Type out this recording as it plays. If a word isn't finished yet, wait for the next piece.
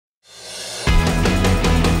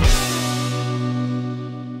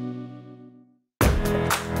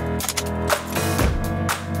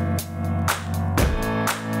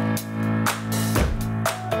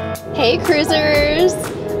Hey cruisers!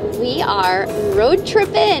 We are road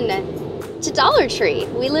tripping to Dollar Tree.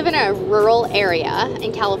 We live in a rural area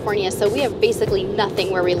in California, so we have basically nothing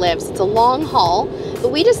where we live. So it's a long haul,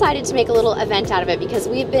 but we decided to make a little event out of it because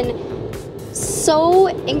we've been so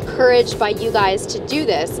encouraged by you guys to do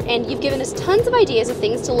this, and you've given us tons of ideas of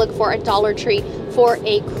things to look for at Dollar Tree for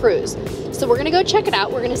a cruise. So we're gonna go check it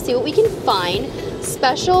out. We're gonna see what we can find.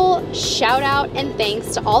 Special shout out and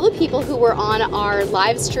thanks to all the people who were on our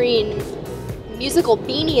live stream musical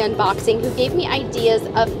beanie unboxing who gave me ideas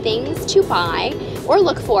of things to buy or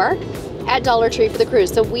look for at Dollar Tree for the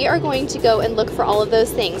cruise. So we are going to go and look for all of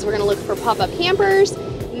those things. We're gonna look for pop-up hampers,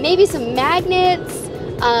 maybe some magnets.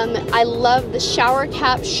 I love the shower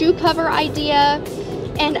cap shoe cover idea,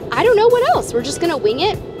 and I don't know what else. We're just gonna wing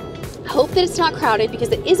it. Hope that it's not crowded because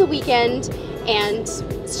it is a weekend and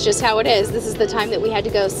it's just how it is. This is the time that we had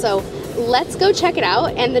to go. So let's go check it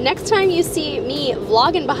out. And the next time you see me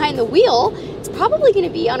vlogging behind the wheel, it's probably gonna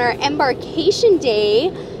be on our embarkation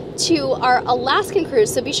day to our Alaskan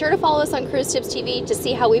cruise. So be sure to follow us on Cruise Tips TV to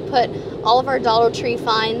see how we put all of our Dollar Tree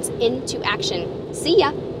finds into action. See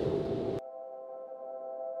ya.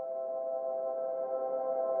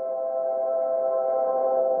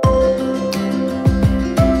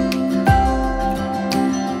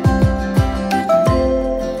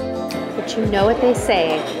 You know what they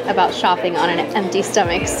say about shopping on an empty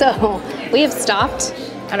stomach. So we have stopped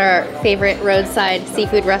at our favorite roadside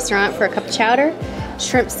seafood restaurant for a cup of chowder,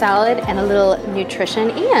 shrimp salad, and a little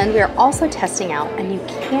nutrition. And we are also testing out a new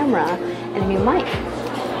camera and a new mic.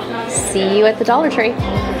 See you at the Dollar Tree.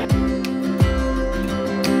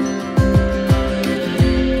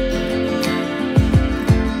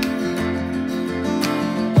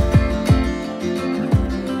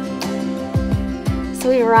 So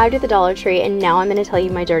we arrived at the Dollar Tree, and now I'm going to tell you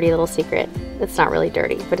my dirty little secret. It's not really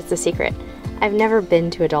dirty, but it's a secret. I've never been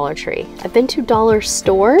to a Dollar Tree. I've been to dollar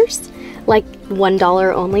stores, like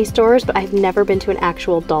 $1 only stores, but I've never been to an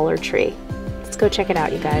actual Dollar Tree. Let's go check it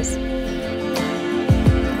out, you guys.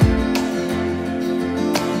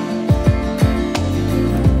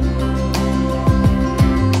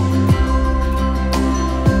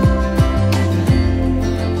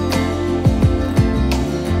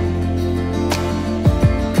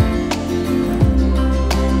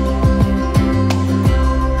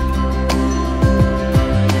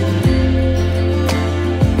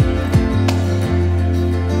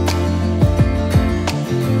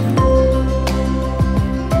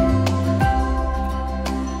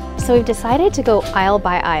 So we've decided to go aisle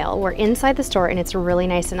by aisle. We're inside the store and it's really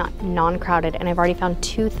nice and non-crowded, and I've already found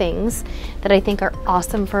two things that I think are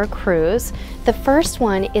awesome for a cruise. The first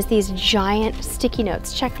one is these giant sticky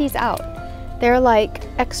notes. Check these out. They're like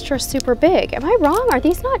extra super big. Am I wrong? Are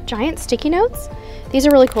these not giant sticky notes? These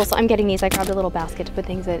are really cool, so I'm getting these. I grabbed a little basket to put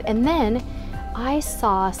things in. And then I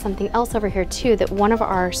saw something else over here too that one of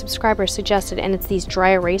our subscribers suggested, and it's these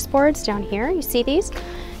dry erase boards down here. You see these?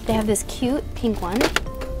 They have this cute pink one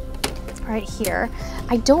right here.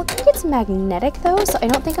 I don't think it's magnetic though, so I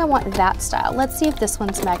don't think I want that style. Let's see if this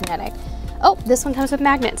one's magnetic. Oh, this one comes with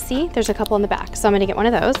magnets. See, there's a couple in the back. So I'm gonna get one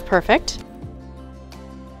of those. Perfect.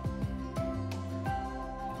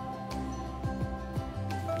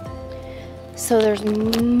 So there's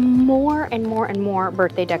more and more and more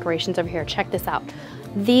birthday decorations over here. Check this out.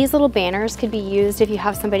 These little banners could be used if you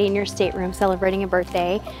have somebody in your stateroom celebrating a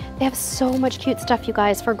birthday. They have so much cute stuff, you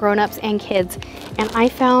guys, for grown-ups and kids. And I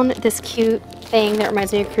found this cute thing that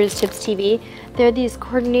reminds me of Cruise Tips TV. They're these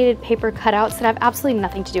coordinated paper cutouts that have absolutely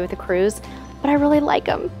nothing to do with the cruise, but I really like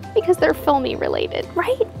them because they're filmy related,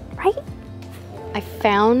 right? I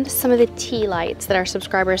found some of the tea lights that our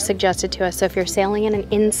subscribers suggested to us. So if you're sailing in an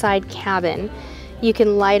inside cabin, you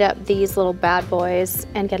can light up these little bad boys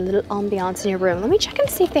and get a little ambiance in your room. Let me check and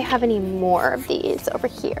see if they have any more of these over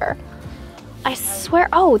here. I swear,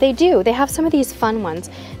 oh, they do. They have some of these fun ones.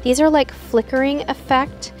 These are like flickering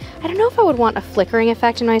effect. I don't know if I would want a flickering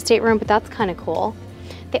effect in my stateroom, but that's kind of cool.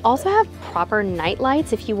 They also have proper night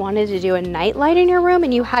lights. If you wanted to do a night light in your room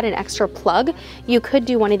and you had an extra plug, you could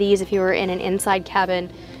do one of these if you were in an inside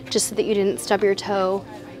cabin, just so that you didn't stub your toe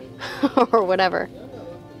or whatever.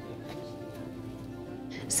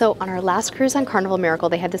 So on our last cruise on Carnival Miracle,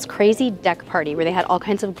 they had this crazy deck party where they had all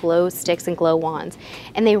kinds of glow sticks and glow wands,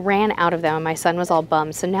 and they ran out of them and my son was all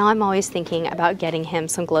bummed. So now I'm always thinking about getting him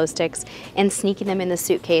some glow sticks and sneaking them in the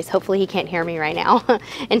suitcase. Hopefully he can't hear me right now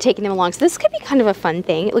and taking them along. So this could be kind of a fun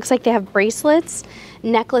thing. It looks like they have bracelets,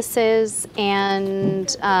 necklaces, and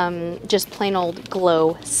just plain old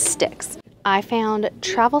glow sticks. I found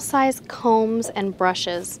travel size combs and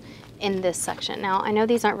brushes in this section. Now, I know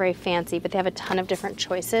these aren't very fancy, but they have a ton of different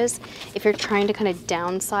choices. If you're trying to kind of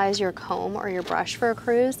downsize your comb or your brush for a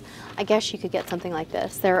cruise, I guess you could get something like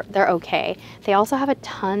this. They're okay. They also have a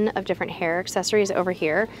ton of different hair accessories over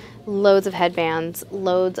here. Loads of headbands,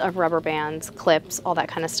 loads of rubber bands, clips, all that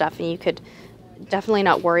kind of stuff. And you could definitely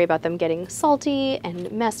not worry about them getting salty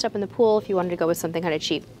and messed up in the pool if you wanted to go with something kind of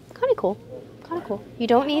cheap. Kind of cool. Kind of cool. You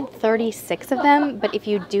don't need 36 of them, but if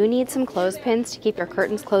you do need some clothespins to keep your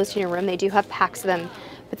curtains closed in your room, they do have packs of them.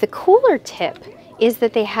 But the cooler tip is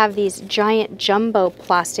that they have these giant jumbo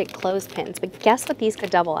plastic clothespins. But guess what these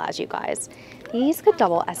could double as, you guys? These could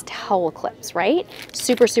double as towel clips, right?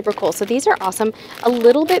 Super, super cool. So these are awesome. A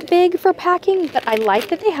little bit big for packing, but I like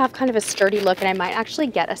that they have kind of a sturdy look, and I might actually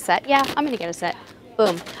get a set. Yeah, I'm gonna get a set.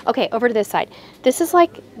 Boom. Okay, over to this side. This is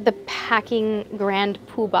like the packing grand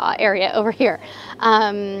poobah area over here.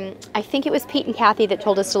 I think it was Pete and Kathy that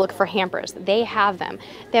told us to look for hampers. They have them.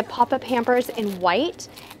 They have pop-up hampers in white,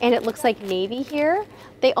 and it looks like navy here.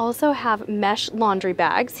 They also have mesh laundry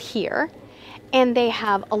bags here, and they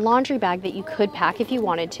have a laundry bag that you could pack if you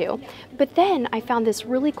wanted to. But then I found this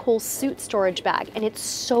really cool suit storage bag, and it's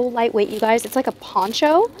so lightweight, you guys. It's like a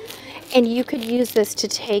poncho. And you could use this to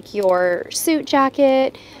take your suit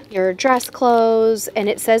jacket, your dress clothes, and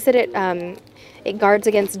it says that it guards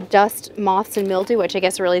against dust, moths, and mildew, which I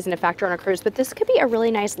guess really isn't a factor on a cruise, but this could be a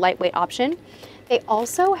really nice lightweight option. They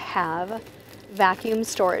also have vacuum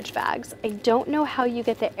storage bags. I don't know how you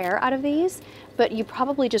get the air out of these, but you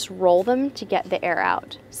probably just roll them to get the air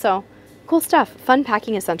out. So cool stuff, fun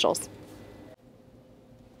packing essentials.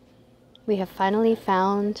 We have finally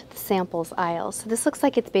found the samples aisle. So this looks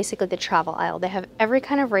like it's basically the travel aisle. They have every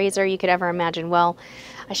kind of razor you could ever imagine. Well,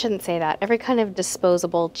 I shouldn't say that. Every kind of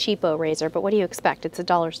disposable cheapo razor, but what do you expect? It's a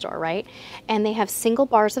dollar store, right? And they have single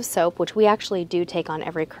bars of soap, which we actually do take on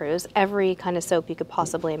every cruise. Every kind of soap you could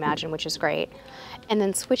possibly imagine, which is great. And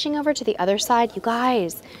then switching over to the other side, you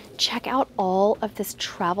guys, check out all of this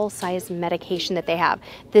travel size medication that they have.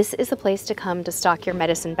 This is the place to come to stock your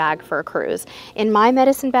medicine bag for a cruise. In my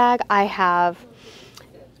medicine bag, I have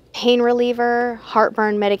pain reliever,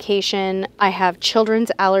 heartburn medication, I have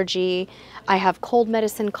children's allergy, I have cold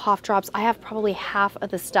medicine, cough drops. I have probably half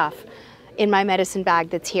of the stuff in my medicine bag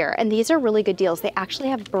that's here. And these are really good deals. They actually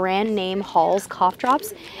have brand name Halls cough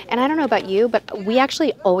drops. And I don't know about you, but we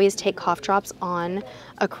actually always take cough drops on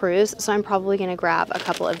a cruise. So I'm probably gonna grab a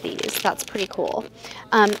couple of these. That's pretty cool.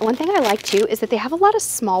 One thing I like too is that they have a lot of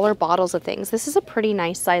smaller bottles of things. This is a pretty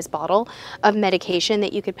nice size bottle of medication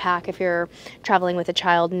that you could pack if you're traveling with a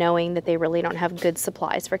child, knowing that they really don't have good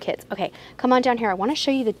supplies for kids. Okay, come on down here. I wanna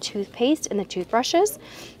show you the toothpaste and the toothbrushes.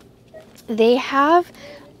 They have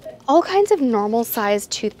all kinds of normal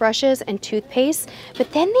sized toothbrushes and toothpaste,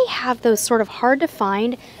 but then they have those sort of hard to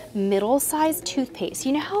find middle sized toothpaste.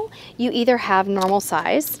 You know how you either have normal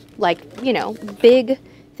size, like, you know, big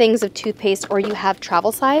things of toothpaste, or you have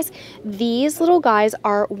travel size? These little guys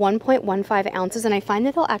are 1.15 ounces, and I find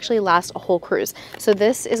that they'll actually last a whole cruise. So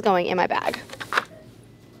this is going in my bag.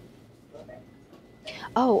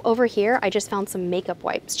 Oh, over here, I just found some makeup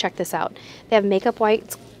wipes. Check this out. They have makeup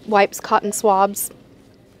wipes, cotton swabs,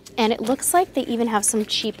 and it looks like they even have some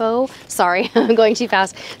cheapo, sorry, I'm going too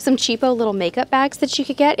fast, some cheapo little makeup bags that you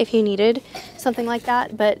could get if you needed something like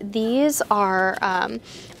that. But these are,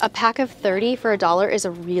 a pack of 30 for $1 is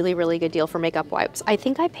a really, really good deal for makeup wipes. I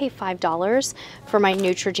think I pay $5 for my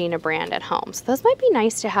Neutrogena brand at home. So those might be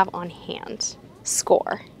nice to have on hand.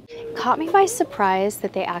 Score. Caught me by surprise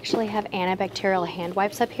that they actually have antibacterial hand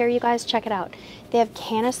wipes up here, you guys. Check it out. They have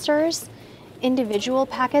canisters, individual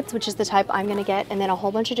packets, which is the type I'm gonna get, and then a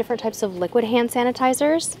whole bunch of different types of liquid hand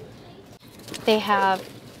sanitizers. They have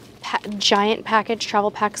giant package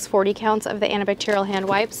travel packs, 40 counts of the antibacterial hand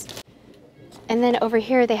wipes. And then over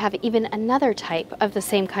here they have even another type of the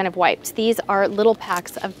same kind of wipes. These are little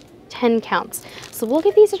packs of 10 counts. So we'll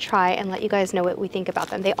give these a try and let you guys know what we think about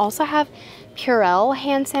them. They also have Purell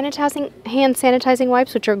hand sanitizing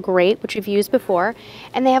wipes, which are great, which we've used before.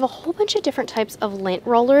 And they have a whole bunch of different types of lint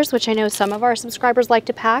rollers, which I know some of our subscribers like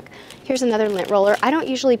to pack. Here's another lint roller. I don't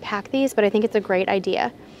usually pack these, but I think it's a great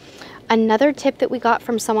idea. Another tip that we got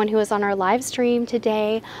from someone who was on our live stream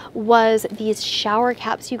today was these shower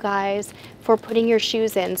caps, you guys, for putting your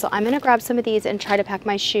shoes in. So I'm gonna grab some of these and try to pack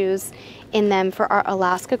my shoes in them for our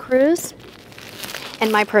Alaska cruise.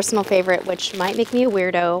 And my personal favorite, which might make me a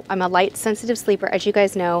weirdo, I'm a light sensitive sleeper, as you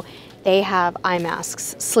guys know, they have eye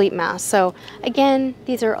masks, sleep masks. So again,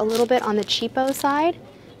 these are a little bit on the cheapo side,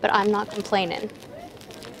 but I'm not complaining.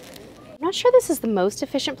 I'm not sure this is the most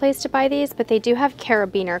efficient place to buy these, but they do have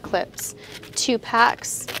carabiner clips, 2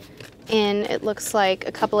 packs, in, it looks like,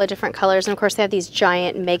 a couple of different colors. And of course they have these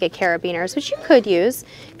giant mega carabiners, which you could use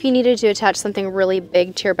if you needed to attach something really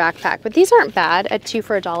big to your backpack. But these aren't bad at 2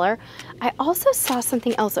 for $1. I also saw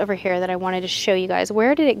something else over here that I wanted to show you guys.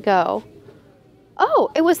 Where did it go?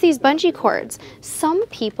 Oh, it was these bungee cords. Some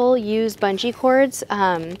people use bungee cords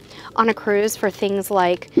on a cruise for things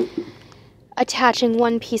like attaching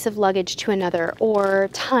one piece of luggage to another or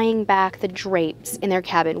tying back the drapes in their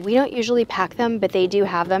cabin. We don't usually pack them, but they do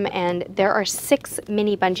have them, and there are 6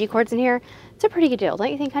 mini bungee cords in here. It's a pretty good deal,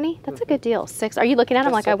 don't you think, honey? That's a good deal. 6. Are you looking at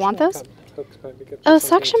them like I want those? Oh,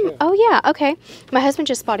 suction. Oh, yeah. Okay. My husband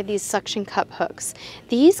just spotted these suction cup hooks.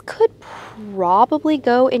 These could probably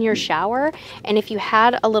go in your shower. And if you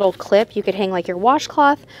had a little clip, you could hang like your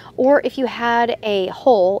washcloth, or if you had a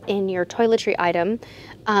hole in your toiletry item,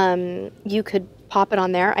 you could pop it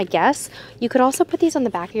on there, I guess. You could also put these on the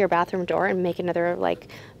back of your bathroom door and make another like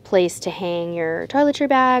place to hang your toiletry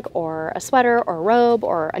bag or a sweater or a robe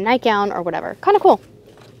or a nightgown or whatever. Kind of cool.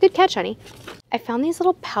 Good catch, honey. I found these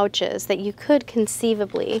little pouches that you could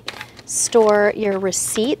conceivably store your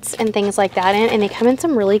receipts and things like that in, and they come in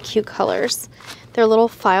some really cute colors. They're little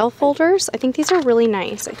file folders. I think these are really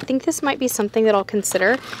nice. I think this might be something that I'll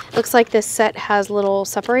consider. Looks like this set has little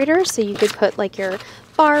separators, so you could put like your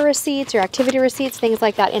bar receipts, your activity receipts, things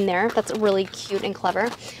like that in there. That's really cute and clever.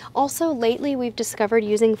 Also, lately we've discovered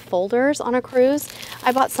using folders on a cruise.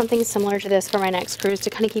 I bought something similar to this for my next cruise to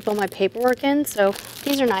kind of keep all my paperwork in. So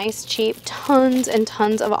these are nice, cheap, tons and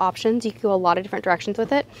tons of options. You can go a lot of different directions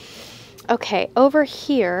with it. Okay, over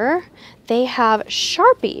here they have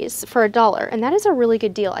Sharpies for $1, and that is a really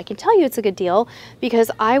good deal. I can tell you it's a good deal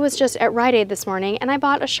because I was just at Rite Aid this morning and I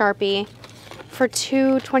bought a Sharpie for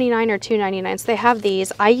 $2.29 or $2.99. So they have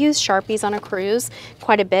these. I use Sharpies on a cruise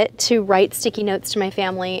quite a bit to write sticky notes to my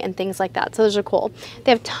family and things like that. So those are cool.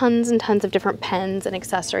 They have tons and tons of different pens and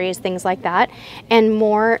accessories, things like that, and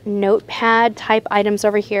more notepad type items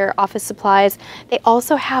over here, office supplies. They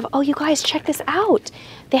also have, oh, you guys, check this out.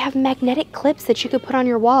 They have magnetic clips that you could put on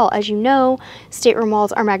your wall. As you know, stateroom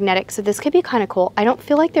walls are magnetic, so this could be kind of cool. I don't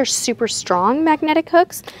feel like they're super strong magnetic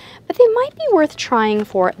hooks, but they might be worth trying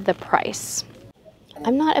for the price.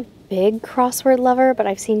 I'm not a big crossword lover, but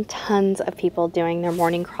I've seen tons of people doing their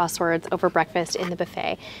morning crosswords over breakfast in the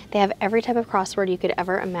buffet. They have every type of crossword you could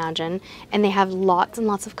ever imagine, and they have lots and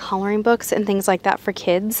lots of coloring books and things like that for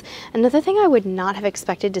kids. Another thing I would not have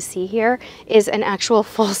expected to see here is an actual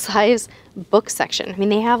full-size book section. I mean,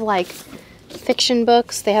 they have like fiction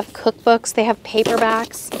books, they have cookbooks, they have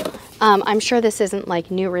paperbacks. I'm sure this isn't like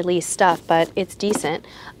new release stuff, but it's decent.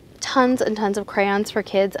 Tons and tons of crayons for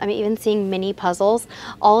kids. I'm even seeing mini puzzles.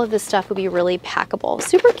 All of this stuff would be really packable.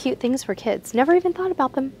 Super cute things for kids. Never even thought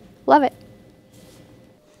about them. Love it.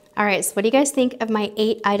 All right, so what do you guys think of my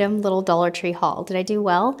 8-item little Dollar Tree haul? Did I do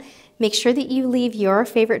well? Make sure that you leave your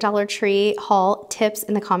favorite Dollar Tree haul tips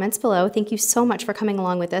in the comments below. Thank you so much for coming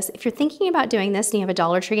along with us. If you're thinking about doing this and you have a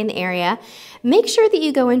Dollar Tree in the area, make sure that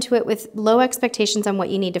you go into it with low expectations on what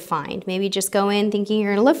you need to find. Maybe just go in thinking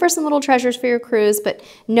you're gonna look for some little treasures for your cruise, but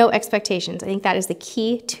no expectations. I think that is the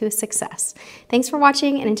key to success. Thanks for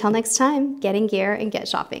watching, and until next time, get in gear and get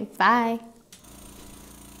shopping. Bye.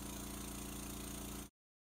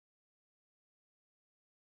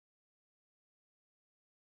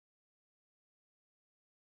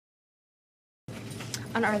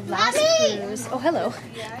 On our last cruise, oh hello,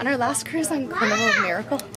 on our last cruise on Carnival of Miracle,